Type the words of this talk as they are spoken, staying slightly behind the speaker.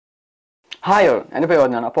Hi എൻ്റെ പേര്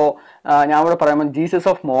പറഞ്ഞാണ്. അപ്പോൾ ഞാൻ ഇവിടെ പറയുമ്പോൾ ജീസസ്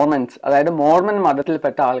ഓഫ് മോർമൻസ്, അതായത് മോർമൻ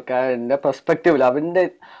മതത്തിൽപ്പെട്ട ആൾക്കാരുടെ പെർസ്പെക്റ്റീവിൽ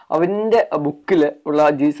അവൻ്റെ ബുക്കിൽ ഉള്ള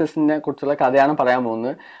ജീസസിനെ കുറിച്ചുള്ള കഥയാണ് പറയാൻ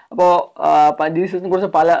പോകുന്നത്. അപ്പോൾ ജീസസിനെ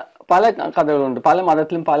കുറിച്ച് പല പല കഥകളുണ്ട്, പല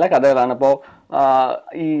മതത്തിലും പല കഥകളാണ്. അപ്പോൾ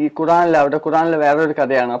ഈ ഖുറാനിൽ വേറൊരു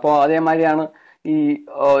കഥയാണ്. അപ്പോൾ അതേമാതിരിയാണ് ഈ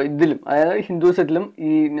ഇതിലും, അതായത് ഹിന്ദുസത്തിലും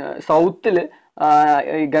ഈ സൗത്തിൽ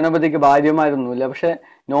ഈ ഗണപതിക്ക് ഭാര്യമാരൊന്നുമില്ല. പക്ഷെ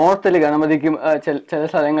നോർത്തിൽ ഗണപതിക്ക് ചില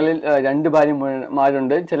സ്ഥലങ്ങളിൽ 2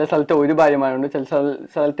 ഭാര്യമാരുണ്ട്, ചില സ്ഥലത്ത് 1 ഭാര്യമാരുണ്ട്, ചില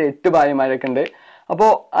സ്ഥലത്ത് 8 ഭാര്യമാരൊക്കെ ഉണ്ട്.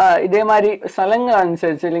 അപ്പോൾ ഇതേമാതിരി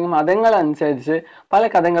സ്ഥലങ്ങളനുസരിച്ച് അല്ലെങ്കിൽ മതങ്ങളനുസരിച്ച് പല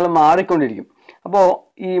കഥകളും മാറിക്കൊണ്ടിരിക്കും. അപ്പോൾ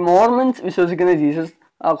ഈ മോർമൻസ് വിശ്വസിക്കുന്ന ജീസസ്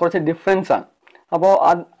കുറച്ച് ഡിഫറൻസ് ആണ്. അപ്പോൾ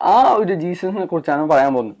ആ ഒരു ജീസസിനെ കുറിച്ചാണ്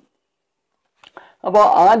പറയാൻ പോകുന്നത്. അപ്പോൾ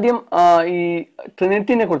ആദ്യം ഈ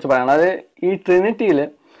ട്രിനിറ്റിനെ കുറിച്ച് പറയണം. അതായത് ഈ ട്രിനിറ്റിയിൽ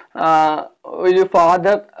ഒരു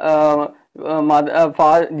father,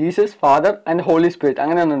 Jesus, father and holy spirit,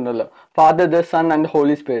 അങ്ങനെ ഒന്നുണ്ടല്ലോ, father, the sun and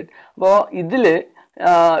holy spirit. അപ്പോൾ ഇതില്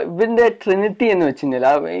ഇവരുടെ ട്രിനിറ്റി എന്ന് വെച്ച് കഴിഞ്ഞാൽ,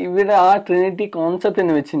 ഇവരുടെ ആ ട്രിനിറ്റി കോൺസെപ്റ്റ്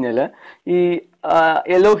എന്ന് വെച്ച് കഴിഞ്ഞാൽ, ഈ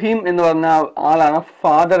എലോഹീം എന്ന് പറഞ്ഞ ആളാണ്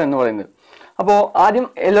ഫാദർ എന്ന് പറയുന്നത്. അപ്പോൾ ആദ്യം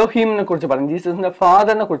എലോഹീമിനെ കുറിച്ച് പറയാം, ജീസസിന്റെ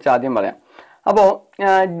ഫാദറിനെ കുറിച്ച് ആദ്യം പറയാം. അപ്പോൾ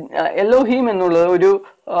എലോഹീം എന്നുള്ളത് ഒരു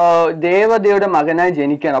ദേവതയുടെ മകനായി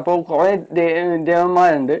ജനിക്കുകയാണ്. അപ്പോൾ കുറേ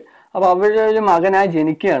ദേവന്മാരുണ്ട്. അപ്പോൾ അവരുടെ ഒരു മകനായി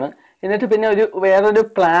ജനിക്കുകയാണ്. എന്നിട്ട് പിന്നെ വേറൊരു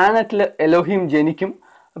പ്ലാനറ്റിൽ എലോഹീം ജനിക്കും.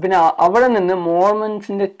 പിന്നെ അവിടെ നിന്ന്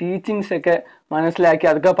മോർമൻസിന്റെ ടീച്ചിങ്സ് ഒക്കെ മനസ്സിലാക്കി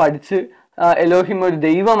അതൊക്കെ പഠിച്ച് എലോഹീം ഒരു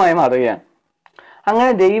ദൈവമായി മാറുകയാണ്.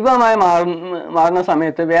 അങ്ങനെ ദൈവമായി മാറുന്ന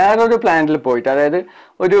സമയത്ത് വേറൊരു പ്ലാനറ്റിൽ പോയിട്ട്, അതായത്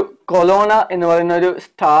ഒരു കൊലോണ എന്ന് പറയുന്ന ഒരു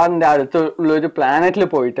സ്റ്റാറിന്റെ അടുത്തുള്ള ഒരു പ്ലാനറ്റിൽ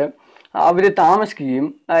പോയിട്ട് അവർ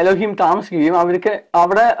എലോഹീം താമസിക്കുകയും അവർക്ക്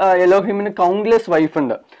അവിടെ എലോഹീമിന് കൗണ്ട്ലെസ് വൈഫ്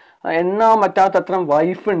ഉണ്ട്, എന്നാ പറ്റാത്തത്ര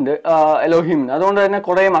വൈഫ് ഉണ്ട് എലോഹീമിന്. അതുകൊണ്ട് തന്നെ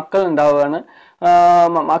കുറെ മക്കൾ ഉണ്ടാവുകയാണ്.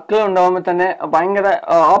 മക്കൾ ഉണ്ടാകുമ്പോൾ തന്നെ ഭയങ്കര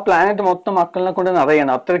ആ പ്ലാനറ്റ് മൊത്തം മക്കളിനെ കൊണ്ട്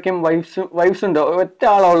നിറയണം, അത്രയ്ക്കും വൈഫ്സ് ഉണ്ട്. ഒറ്റ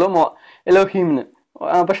ആളുള്ളൂ എലോഹീമിന്,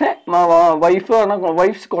 പക്ഷെ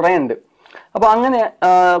വൈഫ്സ് കുറെ ഉണ്ട്. അപ്പൊ അങ്ങനെ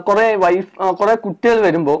കുറെ കുട്ടികൾ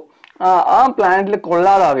വരുമ്പോൾ ആ പ്ലാനറ്റിൽ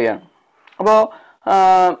കൊള്ളാതാവുകയാണ്. അപ്പോൾ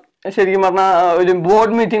ശരിക്കും പറഞ്ഞാൽ ഒരു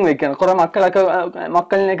ബോർഡ് മീറ്റിംഗ് വെക്കുകയാണ്. കുറെ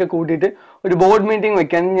മക്കളിനെയൊക്കെ കൂട്ടിയിട്ട് ഒരു ബോർഡ് മീറ്റിംഗ്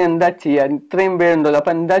വെക്കാൻ, ഇനി എന്താ ചെയ്യുക, ഇത്രയും പേരുണ്ടല്ലോ,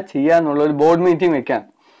 അപ്പൊ എന്താ ചെയ്യാന്നുള്ള ഒരു ബോർഡ് മീറ്റിംഗ് വെക്കാൻ.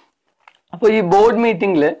 അപ്പൊ ഈ ബോർഡ്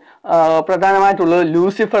മീറ്റിംഗിൽ പ്രധാനമായിട്ടുള്ളത്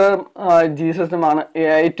ലൂസിഫറും ജീസസുമാണ്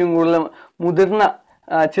ഏറ്റവും കൂടുതൽ മുതിർന്ന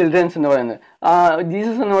ചിൽഡ്രൻസ് എന്ന് പറയുന്നത്.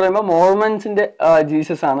 ജീസസ് എന്ന് പറയുമ്പോൾ മോർമൻസിന്റെ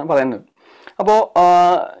ജീസസ് ആണ് പറയുന്നത്. അപ്പോൾ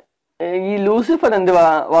ഈ ലൂസിഫർ എന്ത്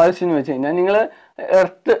വാദിച്ചെന്ന് വെച്ച് കഴിഞ്ഞാൽ, നിങ്ങൾ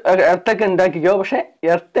എർത്തൊക്കെ ഉണ്ടാക്കിക്കോ, പക്ഷെ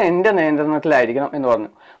എർത്ത് എൻ്റെ നിയന്ത്രണത്തിലായിരിക്കണം എന്ന് പറഞ്ഞു.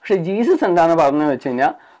 പക്ഷെ ജീസസ് എന്താണ് പറഞ്ഞതെന്ന് വെച്ച്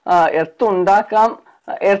കഴിഞ്ഞാൽ, എർത്ത്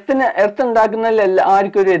ഉണ്ടാക്കുന്നതിൽ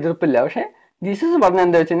ആർക്കും ഒരു എതിർപ്പില്ല. പക്ഷെ ജീസസ് പറഞ്ഞ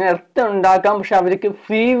എന്താ വെച്ച് കഴിഞ്ഞാൽ, എർത്ത് ഉണ്ടാക്കാം, പക്ഷെ അവർക്ക്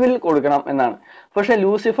ഫ്രീ വിൽ കൊടുക്കണം എന്നാണ്. പക്ഷെ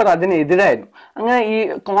ലൂസിഫർ അതിനെതിരായിരുന്നു. അങ്ങനെ ഈ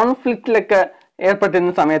കോൺഫ്ലിക്റ്റിലൊക്കെ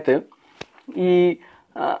ഏർപ്പെട്ടിരുന്ന സമയത്ത് ഈ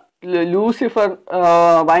ലൂസിഫർ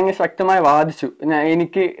ഭയങ്കര ശക്തമായി വാദിച്ചു,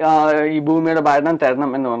 എനിക്ക് ഈ ഭൂമിയുടെ ഭരണം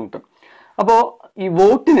തരണം എന്ന് പറഞ്ഞിട്ട്. അപ്പോൾ ഈ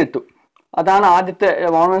വോട്ടിനിട്ടു. അതാണ്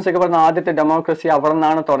മോർമൻസ് ഒക്കെ പറഞ്ഞ ആദ്യത്തെ ഡെമോക്രസി അവിടെ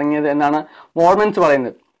നിന്നാണ് തുടങ്ങിയത് എന്നാണ് മോർമൻസ്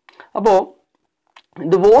പറയുന്നത്. അപ്പോൾ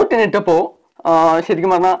ഇത് വോട്ടിനിട്ടപ്പോൾ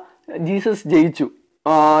ശരിക്കും പറഞ്ഞാൽ ജീസസ് ജയിച്ചു.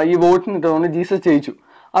 ഈ വോട്ടിനിട്ടതുകൊണ്ട് ജീസസ് ജയിച്ചു.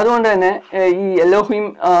 അതുകൊണ്ട് തന്നെ ഈ എലോഹീം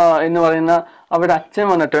എന്ന് പറയുന്ന അവരുടെ അച്ഛൻ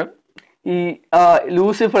വന്നിട്ട് ഈ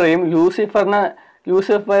ലൂസിഫറിന്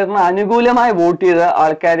അനുകൂലമായി വോട്ട് ചെയ്ത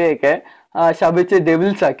ആൾക്കാരെയൊക്കെ ശപിച്ച്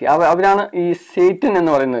ഡെവിൽസ് ആക്കി. അവരാണ് ഈ സേറ്റൻ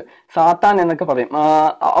എന്ന് പറയുന്നത്, സാത്താൻ എന്നൊക്കെ പറയും.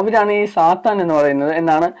 അവരാണ് ഈ സാത്താൻ എന്ന് പറയുന്നത്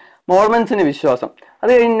എന്നാണ് മോർമൻസിന്റെ വിശ്വാസം.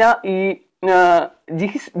 അത് കഴിഞ്ഞാൽ ഈ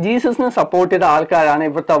ജീസസിനെ സപ്പോർട്ട് ചെയ്ത ആൾക്കാരാണ്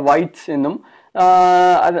ഇവിടുത്തെ വൈറ്റ്സ് എന്നും,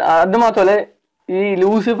 അതുമാത്രമല്ല ഈ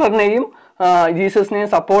ലൂസിഫറിനെയും ജീസസിനെയും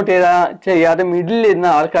സപ്പോർട്ട് ചെയ്യാതെ മിഡിൽ ഇരുന്ന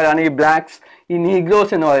ആൾക്കാരാണ് ഈ ബ്ലാക്സ്, ഈ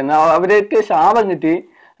നീഗ്രോസ് എന്ന് പറയുന്നത്. അവർക്ക് ശാപം കിട്ടി,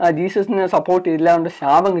 ജീസസിനെ സപ്പോർട്ട് ചെയ്തില്ല കൊണ്ട്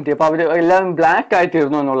ശാപം കിട്ടി. അപ്പൊ അവർ എല്ലാവരും ബ്ലാക്ക്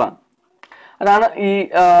ആയിത്തീർന്നു എന്നുള്ളതാണ്. അതാണ്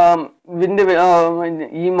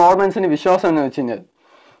ഈ മോർമൻസിന്റെ വിശ്വാസം എന്ന് വെച്ച് കഴിഞ്ഞാൽ.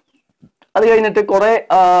 അത് കഴിഞ്ഞിട്ട്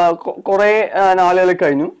കുറെ നാളുകൾ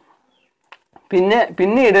കഴിഞ്ഞു.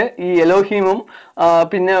 പിന്നീട് ഈ എലോഹീമും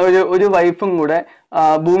പിന്നെ ഒരു വൈഫും കൂടെ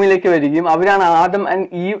ഭൂമിയിലേക്ക് വരികയും അവരാണ് ആദം ആൻഡ്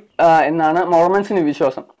ഈവ് എന്നാണ് മോർമൻസിന്റെ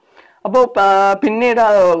വിശ്വാസം. അപ്പോൾ പിന്നീട്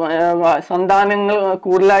സന്താനങ്ങൾ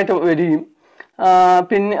കൂടുതലായിട്ട് വരികയും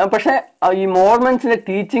പക്ഷെ ഈ മോർമൻസിന്റെ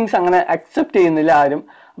ടീച്ചിങ്സ് അങ്ങനെ അക്സെപ്റ്റ് ചെയ്യുന്നില്ല ആരും.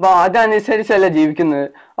 അപ്പൊ അതനുസരിച്ചല്ല ജീവിക്കുന്നത്.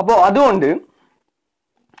 അപ്പോൾ അതുകൊണ്ട്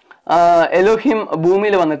എലോഹീം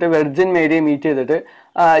ഭൂമിയിൽ വന്നിട്ട് വെർജിൻ മേരിയെ മീറ്റ് ചെയ്തിട്ട്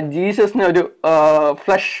ജീസസിനെ ഒരു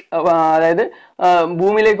ഫ്ലഷ്, അതായത്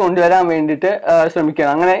ഭൂമിയിലേക്ക് കൊണ്ടുവരാൻ വേണ്ടിയിട്ട്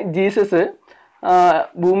ശ്രമിക്കുകയാണ്. അങ്ങനെ ജീസസ്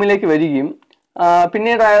ഭൂമിയിലേക്ക് വരികയും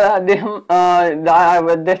പിന്നീട്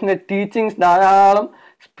അദ്ദേഹത്തിന്റെ ടീച്ചിങ്സ് ധാരാളം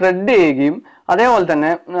സ്പ്രെഡ് ചെയ്യുകയും അതേപോലെ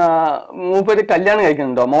തന്നെ മൂപ്പര് കല്യാണം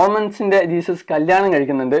കഴിക്കുന്നുണ്ടോ, മോർമൻസിന്റെ ജീസസ് കല്യാണം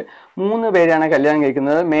കഴിക്കുന്നുണ്ട്. 3 പേരാണ് കല്യാണം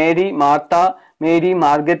കഴിക്കുന്നത്. മേരി, മാർത്ത, മേരി,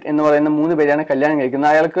 മാർഗറ്റ് എന്ന് പറയുന്ന 3 പേരാണ് കല്യാണം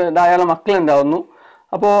കഴിക്കുന്നത്. അയാൾക്ക് ധാരാളം മക്കളുണ്ടാവുന്നു.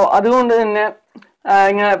 അപ്പോൾ അതുകൊണ്ട് തന്നെ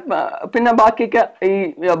ഇങ്ങനെ പിന്നെ ബാക്കിയൊക്കെ ഈ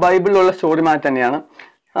ബൈബിളിലുള്ള സ്റ്റോറിമാർ തന്നെയാണ്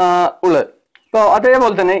ഉള്ളത്. ഇപ്പോൾ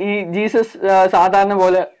അതേപോലെ തന്നെ ഈ ജീസസ് സാധാരണ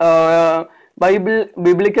പോലെ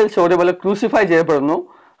ബിബ്ലിക്കൽ സ്റ്റോറി പോലെ ക്രൂസിഫൈ ചെയ്യപ്പെടുന്നു.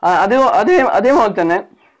 അതേപോലെ തന്നെ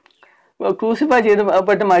ക്രൂസിഫൈ ചെയ്ത്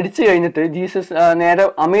മരിച്ചു കഴിഞ്ഞിട്ട് ജീസസ് നേരെ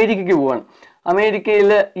അമേരിക്കയ്ക്ക് പോവാണ്. അമേരിക്കയിൽ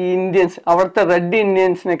ഈ ഇന്ത്യൻസ്, അവിടുത്തെ റെഡ്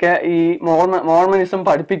ഇന്ത്യൻസിനൊക്കെ ഈ മോർമനിസം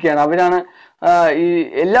പഠിപ്പിക്കുകയാണ്. അവരാണ് ഈ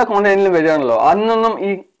എല്ലാ കോണ്ടിനെന്റിലും വരികയാണല്ലോ. അന്നൊന്നും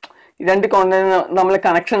ഈ 2 കോണ്ടിനെന്റ് നമ്മളെ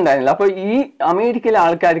കണക്ഷൻ ഉണ്ടായിരുന്നില്ല. അപ്പോൾ ഈ അമേരിക്കയിലെ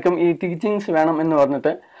ആൾക്കാർക്കും ഈ ടീച്ചിങ്സ് വേണം എന്ന്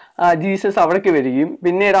പറഞ്ഞിട്ട് ജീസസ് അവിടേക്ക് വരികയും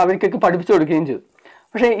പിന്നീട് അവർക്കൊക്കെ പഠിപ്പിച്ചു കൊടുക്കുകയും ചെയ്തു.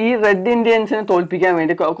 പക്ഷേ ഈ റെഡ് ഇന്ത്യൻസിനെ തോൽപ്പിക്കാൻ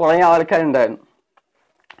വേണ്ടി കുറേ ആൾക്കാരുണ്ടായിരുന്നു.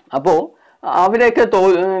 അപ്പോൾ അവരെയൊക്കെ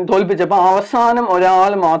തോൽപ്പിച്ചപ്പോൾ അവസാനം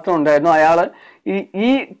ഒരാൾ മാത്രം ഉണ്ടായിരുന്നു. അയാൾ ഈ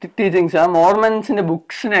ടീച്ചിങ്സ്, മോർമൻസിന്റെ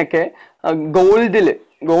ബുക്സിനെയൊക്കെ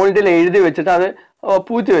ഗോൾഡിൽ എഴുതി വെച്ചിട്ട് അത്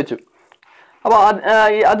പൂത്തി വെച്ചു. അപ്പോൾ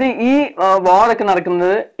അത് ഈ വാറൊക്കെ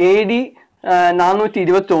നടക്കുന്നത് AD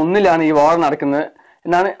 421 ഈ വാർ നടക്കുന്നത്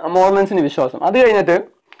എന്നാണ് മോർമൻസിന്റെ വിശ്വാസം. അത് കഴിഞ്ഞിട്ട്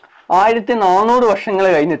 1400 വർഷങ്ങൾ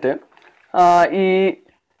കഴിഞ്ഞിട്ട് ഈ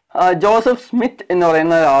ജോസഫ് സ്മിത്ത് എന്ന്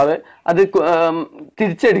പറയുന്ന ഒരാള് അത്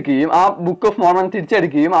തിരിച്ചെടുക്കുകയും ആ ബുക്ക് ഓഫ് മോർമൻ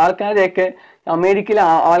തിരിച്ചെടുക്കുകയും അമേരിക്കയിലെ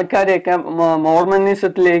ആൾക്കാരെയൊക്കെ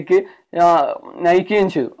മോർമനിസത്തിലേക്ക് നയിക്കുകയും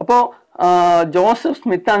ചെയ്തു. അപ്പോൾ ജോസഫ്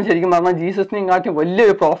സ്മിത്താണ് ശരിക്കും പറഞ്ഞാൽ ജീസസിനെയും കാട്ടി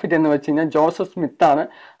വലിയൊരു പ്രോഫിറ്റ് എന്ന് വെച്ച് കഴിഞ്ഞാൽ ജോസഫ് സ്മിത്താണ്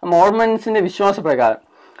മോർമൻസിന്റെ വിശ്വാസപ്രകാരം.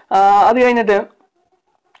 അത് കഴിഞ്ഞിട്ട്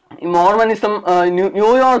ഈ മോർമനിസം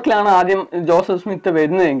ന്യൂയോർക്കിലാണ് ആദ്യം ജോസഫ് സ്മിത്ത്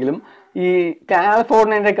വരുന്നതെങ്കിലും ഈ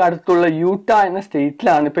കാലിഫോർണിയയുടെ അടുത്തുള്ള യൂട്ട എന്ന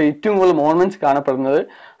സ്റ്റേറ്റിലാണ് ഇപ്പോൾ ഏറ്റവും കൂടുതൽ മോർമൻസ് കാണപ്പെടുന്നത്.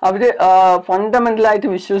 അവർ ഫണ്ടമെന്റലായിട്ട്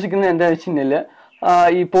വിശ്വസിക്കുന്നത് എന്താണെന്ന് വെച്ച് കഴിഞ്ഞാൽ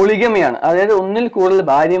ഈ പൊളിഗമിയാണ്. അതായത് ഒന്നിൽ കൂടുതൽ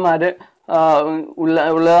ഭാര്യമാര്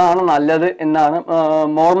ഉള്ളതാണ് നല്ലത് എന്നാണ്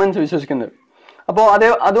മോർമൻസ് വിശ്വസിക്കുന്നത്. അപ്പോൾ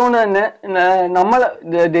അതുകൊണ്ട് തന്നെ നമ്മൾ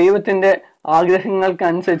ദൈവത്തിന്റെ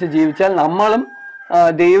ആഗ്രഹങ്ങൾക്കനുസരിച്ച് ജീവിച്ചാൽ നമ്മളും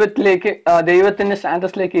ദൈവത്തിന്റെ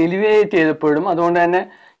സ്റ്റാറ്റസിലേക്ക് എലിവേറ്റ് ചെയ്തപ്പോഴും. അതുകൊണ്ട് തന്നെ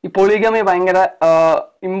ഈ പൊളിഗമി ഭയങ്കര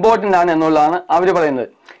ഇമ്പോർട്ടൻ്റ് ആണ് എന്നുള്ളതാണ് അവർ പറയുന്നത്.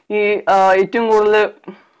 ഈ ഏറ്റവും കൂടുതൽ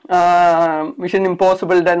മിഷൻ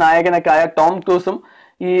ഇമ്പോസിബിളിന്റെ നായകനൊക്കെ ആയ ടോം ക്രൂസും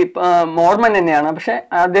ഈ മോർമൻ തന്നെയാണ്. പക്ഷെ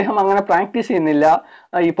അദ്ദേഹം അങ്ങനെ പ്രാക്ടീസ് ചെയ്യുന്നില്ല,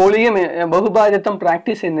 ഈ പൊളിഗമി ബഹുഭാര്യത്വം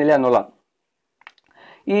പ്രാക്ടീസ് ചെയ്യുന്നില്ല എന്നുള്ളതാണ്.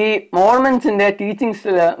 ഈ മോർമൻസിന്റെ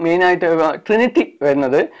ടീച്ചിങ്സിൽ മെയിനായിട്ട് ട്രിനിറ്റി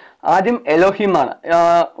വരുന്നത് ആദ്യം എലോഹിമാണ്.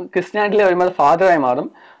 ക്രിസ്ത്യാനിറ്റിയിൽ വരുമ്പോൾ ഫാദറായി മാറും.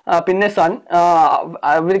 പിന്നെ സൺ,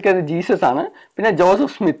 അവർക്കത് ജീസസ് ആണ്. പിന്നെ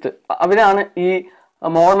ജോസഫ് സ്മിത്ത്, അവരാണ് ഈ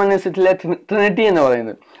മോർമനിസത്തിലെ ട്രിനിറ്റി എന്ന്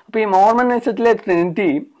പറയുന്നത്. അപ്പൊ ഈ മോർമനിസത്തിലെ ട്രിനിറ്റി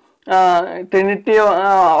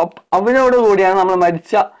അവരോട് കൂടിയാണ് നമ്മൾ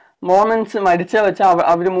മോർമൻസ് മരിച്ച വെച്ച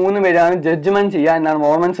അവർ 3 പേരാണ് ജഡ്ജ്മെന്റ് ചെയ്യുക എന്നാണ്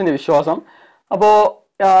മോർമൻസിന്റെ വിശ്വാസം. അപ്പോൾ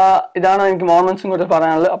ഇതാണ് എനിക്ക് മോർമൻസും കൂടെ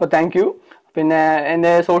പറയാനുള്ളത്. അപ്പോൾ താങ്ക് യു. പിന്നെ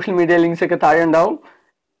എൻ്റെ സോഷ്യൽ മീഡിയ ലിങ്ക്സ് ഒക്കെ താഴെ ഉണ്ടാവും.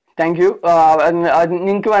 Thank you.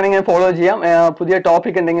 നിങ്ങൾക്ക് വേണമെങ്കിൽ ഫോളോ ചെയ്യാം. പുതിയ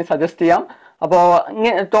ടോപ്പിക് ഉണ്ടെങ്കിൽ സജസ്റ്റ് ചെയ്യാം. അപ്പോൾ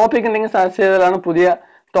ടോപ്പിക് ഉണ്ടെങ്കിൽ സജസ്റ്റ് ചെയ്താലാണ്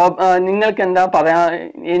നിങ്ങൾക്ക് എന്താ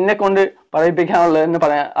എന്നെ കൊണ്ട് പറയിപ്പിക്കാനുള്ളത് എന്ന്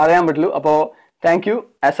അറിയാൻ പറ്റുള്ളൂ. അപ്പോൾ thank you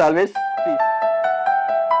as always. Please.